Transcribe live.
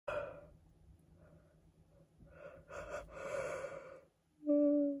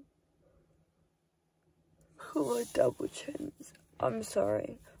my double chins. I'm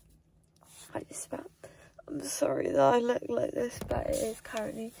sorry. I just spat. I'm sorry that I look like this, but it is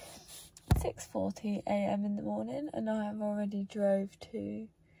currently 6:40 AM in the morning and I have already drove to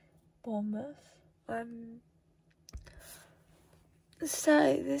Bournemouth.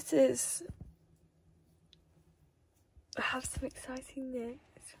 So this is... I have some exciting news.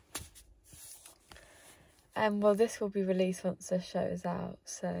 Well, this will be released once the show is out,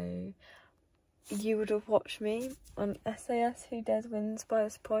 so you would have watched me on SAS Who Dares Wins by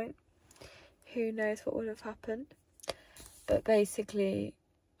this point. Who knows what would have happened. But basically,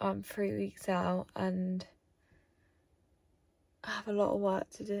 I'm 3 weeks out and I have a lot of work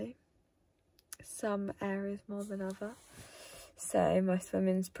to do. Some areas more than others. So my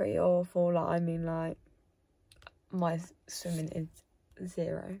swimming's pretty awful. Like, I mean, like, my swimming is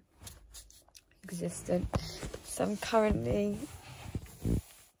zero. Existent. So I'm currently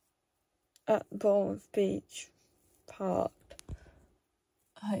at Bournemouth Beach, parked.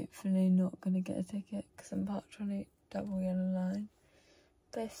 Hopefully not going to get a ticket because I'm parked on a double yellow line.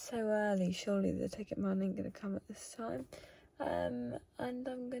 But it's so early, surely the ticket man ain't going to come at this time. And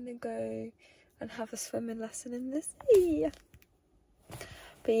I'm going to go and have a swimming lesson in the sea.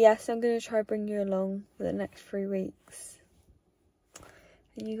 But yes, I'm going to try bring you along for the next 3 weeks.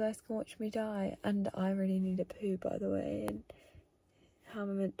 And you guys can watch me die. And I really need a poo, by the way. And how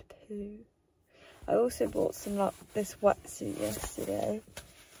am I meant to poo? I also bought some, like, this wetsuit yesterday.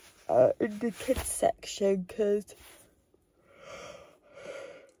 In the kids section. Because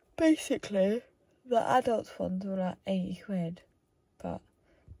basically, the adults ones were like 80 quid. But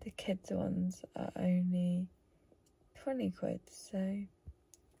the kids ones are only 20 quid. So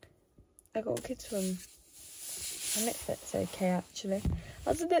I got a kids one. And it fits okay, actually. I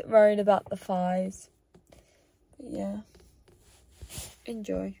was a bit worried about the thighs. But yeah.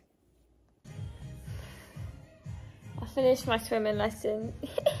 Enjoy. I finished my swimming lesson.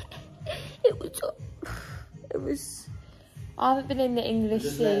 It was... I haven't been in the English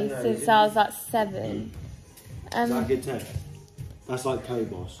sea since I was like 7. Is that a good test? That's like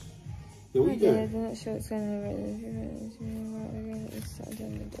Cobos. Yeah, what are you doing? I'm not sure it's going to...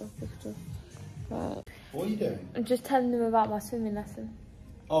 Right. What are you doing? I'm just telling them about my swimming lesson.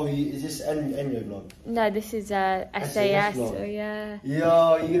 Oh, is this Enyo vlog? No, this is SAS. vlog. Oh, yeah.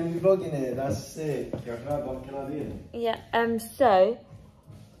 Yo, you're gonna be vlogging it. That's sick. Can I be in it? Yeah. So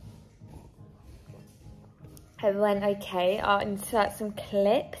it went okay. I'll insert some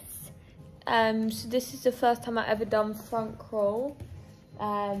clips. So this is the first time I've ever done front crawl,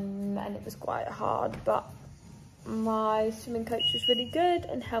 and it was quite hard, but my swimming coach was really good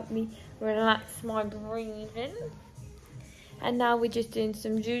and helped me relax my breathing. And now we're just doing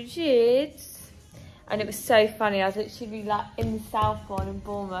some jiu-jitsu. And it was so funny. I was literally like in the Southbourne in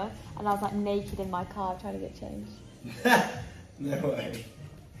Bournemouth and I was like naked in my car trying to get changed. No way.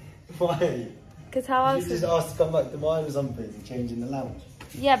 Why? Because how else? You just asked to come back to mine or something and change in the lounge.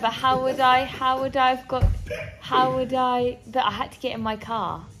 Yeah, but but I had to get in my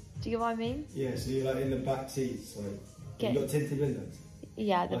car. Do you get what I mean? Yeah, so you're like in the back seats, so you got tinted windows?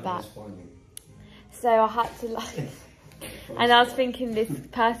 Yeah, the back. That's fine. So I had to like, and I was thinking this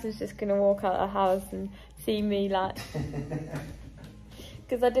person's just going to walk out of the house and see me like,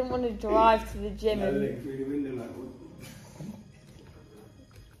 because I didn't want to drive to the gym. Look through the window like,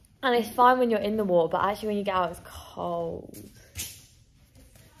 and it's fine when you're in the water, but actually when you get out it's cold.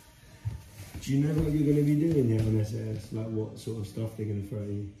 Do you know what you're going to be doing here on SAS? Like what sort of stuff they're going to throw at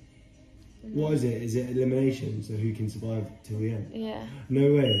you? What is it? Is it elimination? So who can survive till the end? Yeah.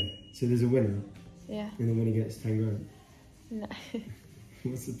 No way. So there's a winner? Yeah. And the winner gets 10 grand? No.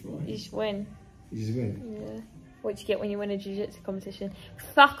 What's the prize? You just win. You just win? Yeah. What do you get when you win a jiu-jitsu competition?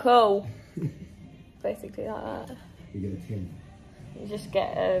 Fuck all. Basically like that. You get a 10. You just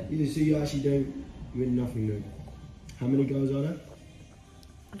get a... So you actually don't win nothing though? How many girls are there?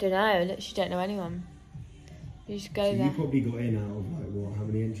 I don't know, I literally don't know anyone. You just go there. You probably got in out of like what, how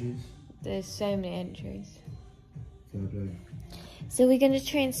many entries? There's so many entries. Fair play. So we're going to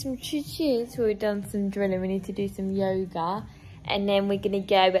train some jiu-jitsu. We've done some drilling, we need to do some yoga. And then we're going to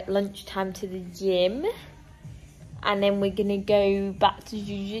go at lunchtime to the gym. And then we're going to go back to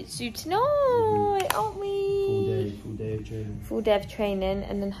jiu-jitsu tonight, aren't we? Full day of training. Full day of training,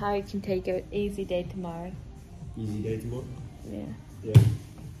 and then Harry can take an easy day tomorrow. Easy day tomorrow? Yeah. Yeah.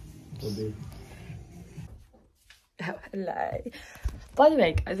 Will do. Oh, hello. By the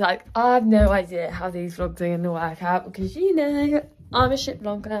way, guys, like, I have no idea how these vlogs are going to work out because, you know, I'm a shit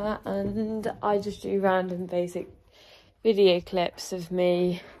blogger and I just do random basic video clips of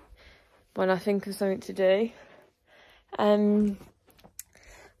me when I think of something to do. But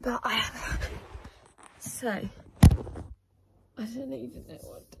I have... So, I don't even know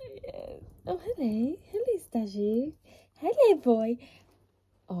what day it is. Oh, hello. Hello, Stashy. Hello, boy.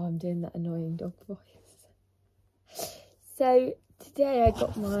 Oh, I'm doing that annoying dog voice. So, today I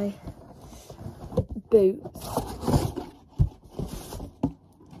got my boots.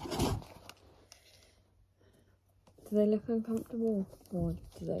 Do they look uncomfortable? Or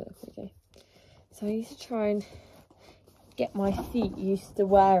do they look okay? So I need to try and get my feet used to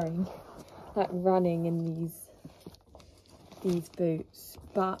wearing, like, running in these boots.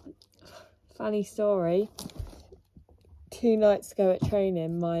 But funny story, 2 nights ago at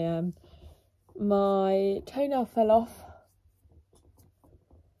training, my toenail fell off.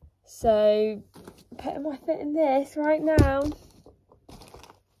 So putting my foot in this right now,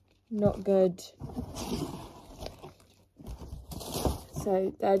 not good.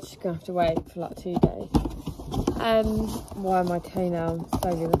 So they're just gonna have to wait for like 2 days. While my toenail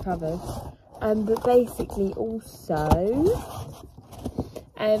slowly recovers. But basically also,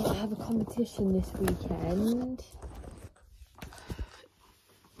 I have a competition this weekend.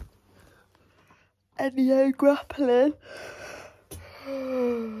 NEO grappling.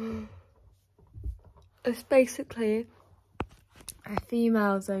 It's basically a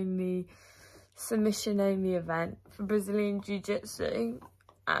females only, submission only event for Brazilian Jiu-Jitsu,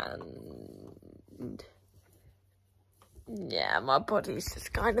 and yeah, my body's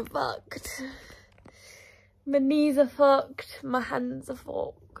just kind of fucked. My knees are fucked, my hands are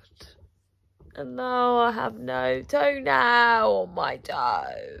fucked, and now I have no toenail on my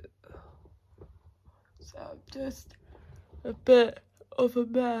toe. So I'm just a bit of a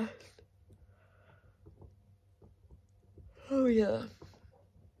mess. Oh yeah,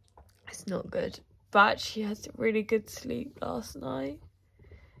 it's not good. But she had a really good sleep last night.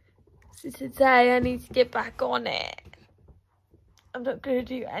 So today I need to get back on it. I'm not going to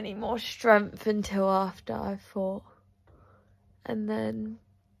do any more strength until after I fought. And then,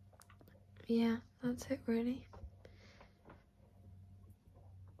 yeah, that's it really.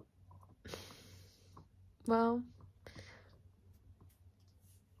 Well,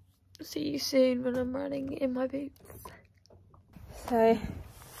 see you soon when I'm running in my boots. So,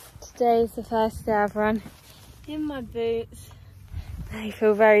 today is the first day I've run in my boots. They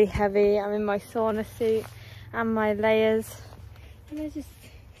feel very heavy. I'm in my sauna suit and my layers. And I just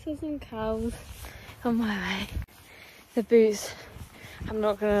saw some cows on my way. The boots, I'm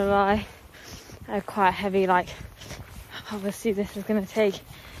not gonna lie, are quite heavy. Like, obviously this is gonna take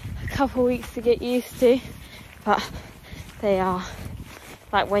a couple weeks to get used to, but they are,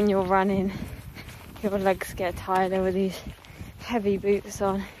 like, when you're running, your legs get tired with these heavy boots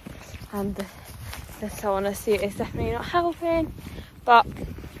on, and the sauna suit is definitely not helping. But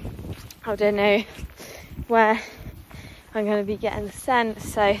I don't know where I'm going to be getting the scent,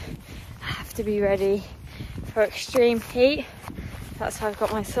 so I have to be ready for extreme heat. That's why I've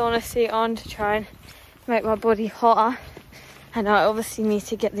got my sauna suit on, to try and make my body hotter. And I obviously need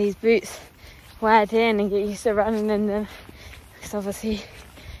to get these boots weared in and get used to running in them, because obviously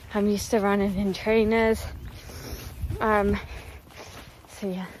I'm used to running in trainers. So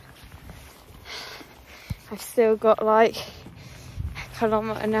yeah, I've still got like 1.5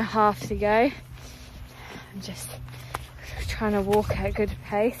 kilometers to go. I'm just trying to walk at a good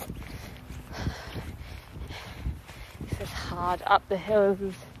pace. This is hard. Up the hills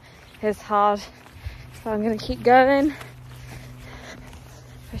is hard, so I'm gonna keep going.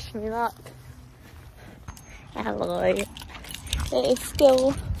 Wish me luck. Hello. It is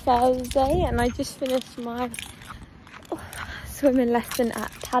still Thursday, and I just finished my swimming lesson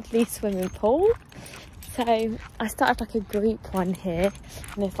at Tadley swimming pool. So I started like a group one here,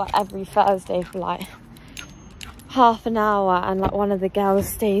 and it's like every Thursday for like half an hour, and like one of the girls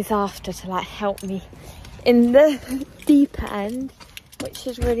stays after to like help me in the deep end, which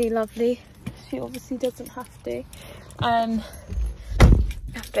is really lovely. She obviously doesn't have to.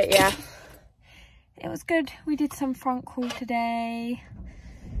 But yeah, it was good. We did some front crawl today,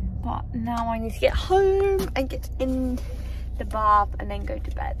 but now I need to get home and get in the bath and then go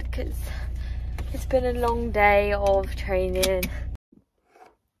to bed, because it's been a long day of training.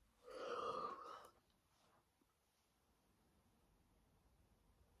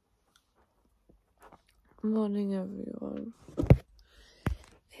 Morning everyone.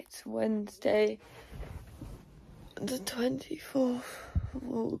 It's Wednesday, the 24th of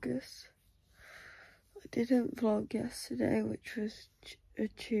August. I didn't vlog yesterday, which was a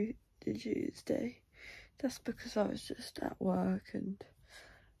Tuesday. That's because I was just at work, and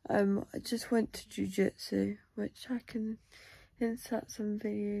I just went to jiu-jitsu, which I can insert some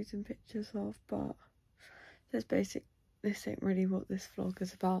videos and pictures of, but this ain't really what this vlog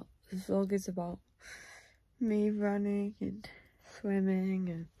is about. This vlog is about me running and swimming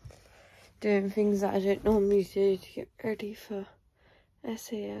and doing things that I don't normally do to get ready for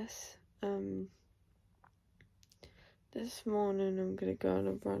SAS. This morning I'm going to go on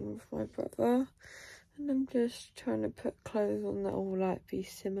a run with my brother, and I'm just trying to put clothes on that will like be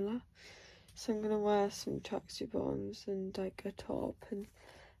similar. So I'm going to wear some tracksuit bottoms and like a top and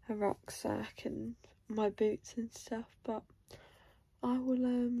a rucksack and my boots and stuff, but I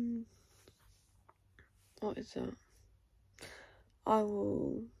will what is that? I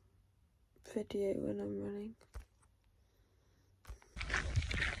will video when I'm running.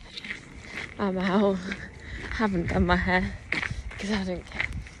 I'm out. Haven't done my hair because I don't care,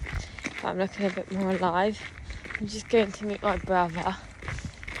 but I'm looking a bit more alive. I'm just going to meet my brother,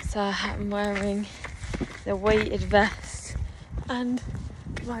 so I'm wearing the weighted vest and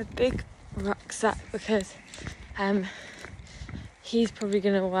my big rucksack because he's probably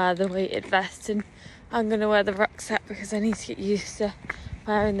going to wear the weighted vest and I'm going to wear the rucksack because I need to get used to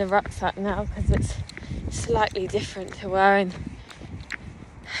wearing the rucksack now because it's slightly different to wearing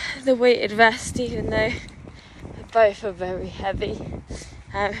the weighted vest, even though both are very heavy.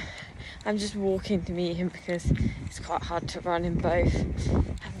 I'm just walking to meet him because it's quite hard to run in both,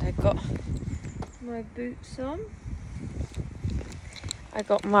 and I got my boots on. I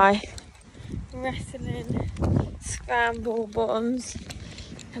got my wrestling scramble bottoms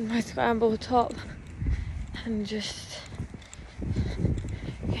and my scramble top, and just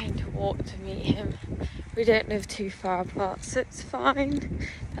going to walk to meet him. We don't live too far apart, so it's fine.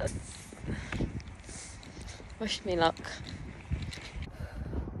 Wish me luck.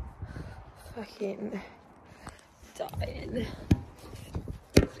 Fucking dying.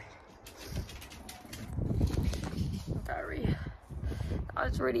 That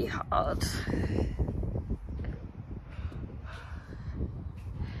was really hard.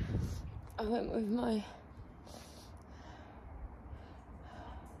 I went with my...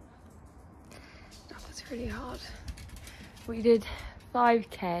 That was really hard. We did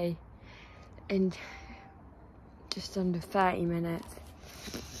 5k in just under 30 minutes.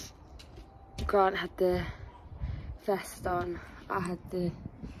 Grant had the vest on, I had the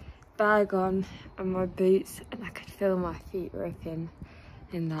bag on and my boots, and I could feel my feet ripping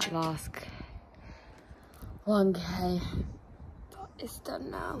in that last 1k. But it's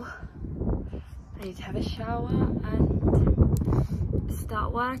done now. I need to have a shower and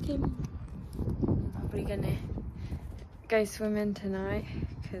start working. I'm probably gonna go swimming tonight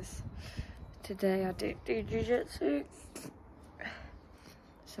because today I don't do jiu-jitsu.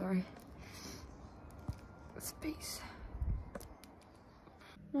 Sorry. Space.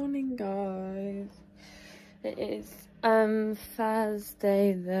 Morning guys. It is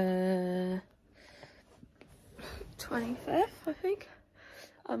Thursday the 25th, I think.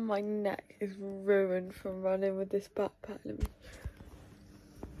 And my neck is ruined from running with this backpack.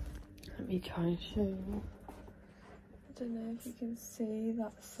 Let me try and show you. I don't know if you can see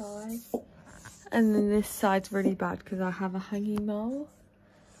that side. And then this side's really bad because I have a hanging mole.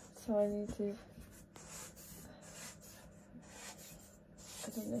 So I need to... I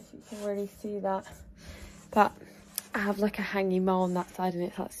don't know if you can really see that. But I have like a hanging mole on that side and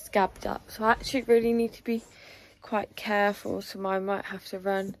it's like scabbed up. So I actually really need to be quite careful. So I might have to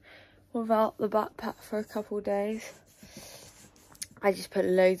run without the backpack for a couple of days. I just put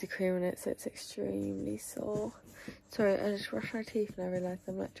loads of cream in it so it's extremely sore. Sorry, I just brushed my teeth and I realised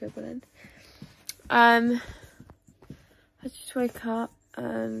I'm like dribbling. I just woke up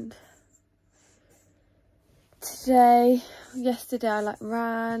and yesterday I like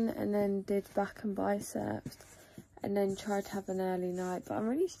ran and then did back and biceps and then tried to have an early night, but I'm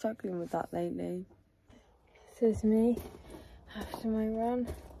really struggling with that lately. This is me after my run.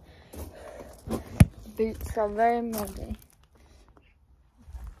 Boots are very muddy.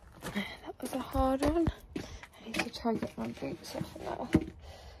 That was a hard one. I need to try and get my boots off now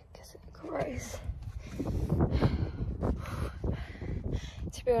because it's gross.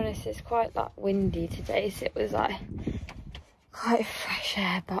 To be honest, it's quite like windy today, so it was like quite fresh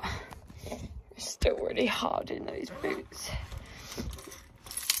air, but it's still really hard in those boots.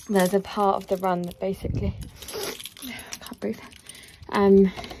 There's a part of the run that basically, I can't breathe.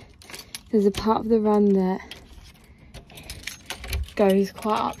 There's a part of the run that goes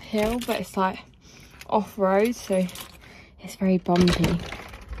quite uphill, but it's like off-road, so it's very bumpy,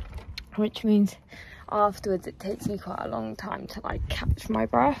 which means afterwards it takes me quite a long time to like catch my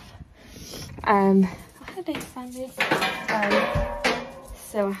breath.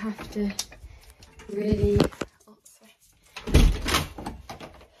 So I have to really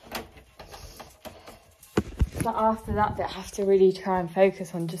but after that bit I have to really try and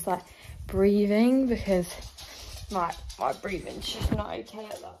focus on just like breathing, because my breathing's just not okay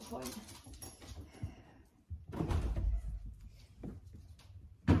at that point.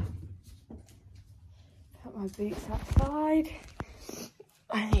 Put my boots outside.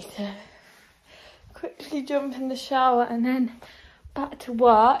 I need to quickly jump in the shower and then back to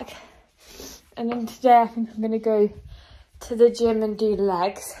work. And then today I think I'm going to go to the gym and do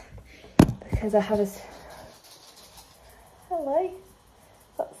legs because I had a... Hello?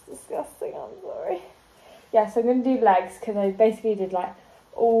 That's disgusting, I'm sorry. Yeah, so I'm going to do legs because I basically did like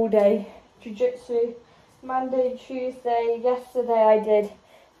all day jiu-jitsu. Monday, Tuesday, yesterday I did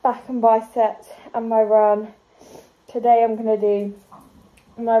back and biceps and my run. Today I'm going to do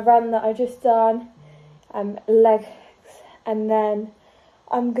my run that I just done, legs, and then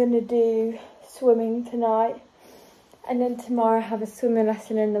I'm going to do swimming tonight. And then tomorrow I have a swimming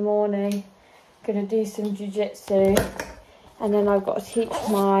lesson in the morning. Going to do some jiu-jitsu. And then I've got to teach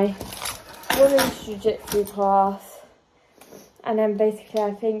my women's jiu-jitsu class. And then basically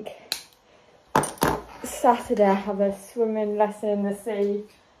I think Saturday I have a swimming lesson in the sea.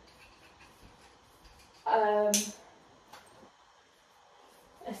 A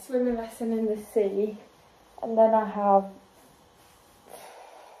swimming lesson in the sea. And then I have...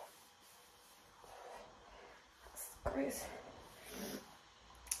 That's gross.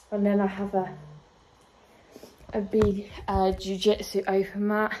 And then I have a big jiu-jitsu open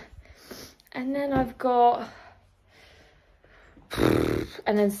mat. And then I've got...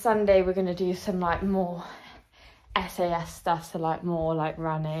 And then Sunday we're going to do some like more SAS stuff. So like more like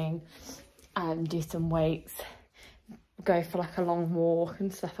running, do some weights, go for like a long walk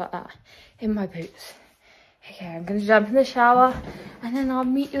and stuff like that in my boots. Okay, I'm going to jump in the shower and then I'll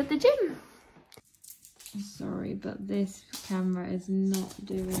meet you at the gym. Sorry, but this camera is not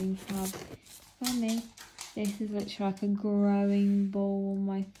doing fab for me. This is literally like a growing ball on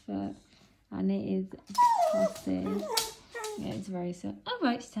my foot and it is massive. Yeah, it's very sad. All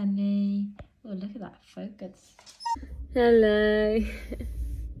right, Sandy. Oh, look at that focus. Hello.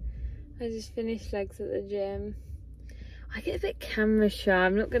 I just finished legs at the gym. I get a bit camera shy,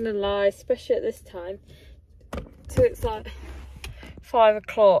 I'm not going to lie, especially at this time. So it's like 5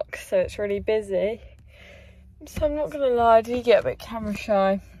 o'clock, so it's really busy. So I'm not going to lie, I do get a bit camera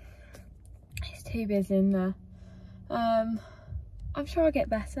shy. It's too busy in there. I'm sure I'll get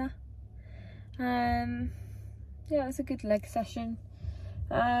better. Yeah, it was a good leg session.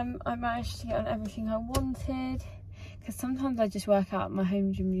 I managed to get on everything I wanted. Because sometimes I just work out at my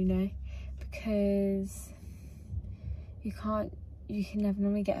home gym, you know. Because you can never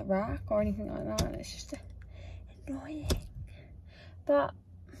normally get a rack or anything like that. And it's just annoying. But,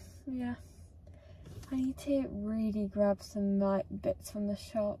 yeah. I need to really grab some like bits from the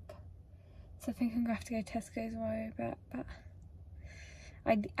shop. So I think I'm going to have to go to Tesco's while I go back. But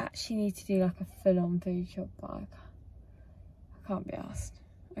I actually need to do like a full-on food shop, but I can't be asked.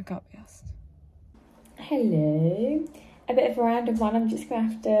 I can't be asked. Hello. A bit of a random one. I'm just going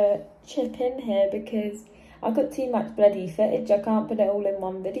to have to chip in here because I've got too much bloody footage. I can't put it all in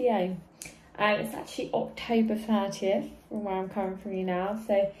one video. It's actually October 30th from where I'm coming from you now.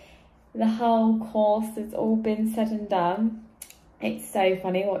 So the whole course has all been said and done. It's so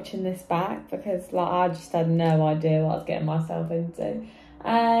funny watching this back because like I just had no idea what I was getting myself into.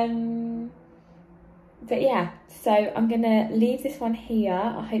 But yeah, so I'm gonna leave this one here.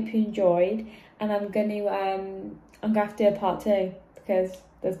 I hope you enjoyed, and I'm gonna have to do a part 2 because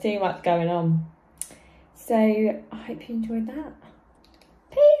there's too much going on. So I hope you enjoyed that.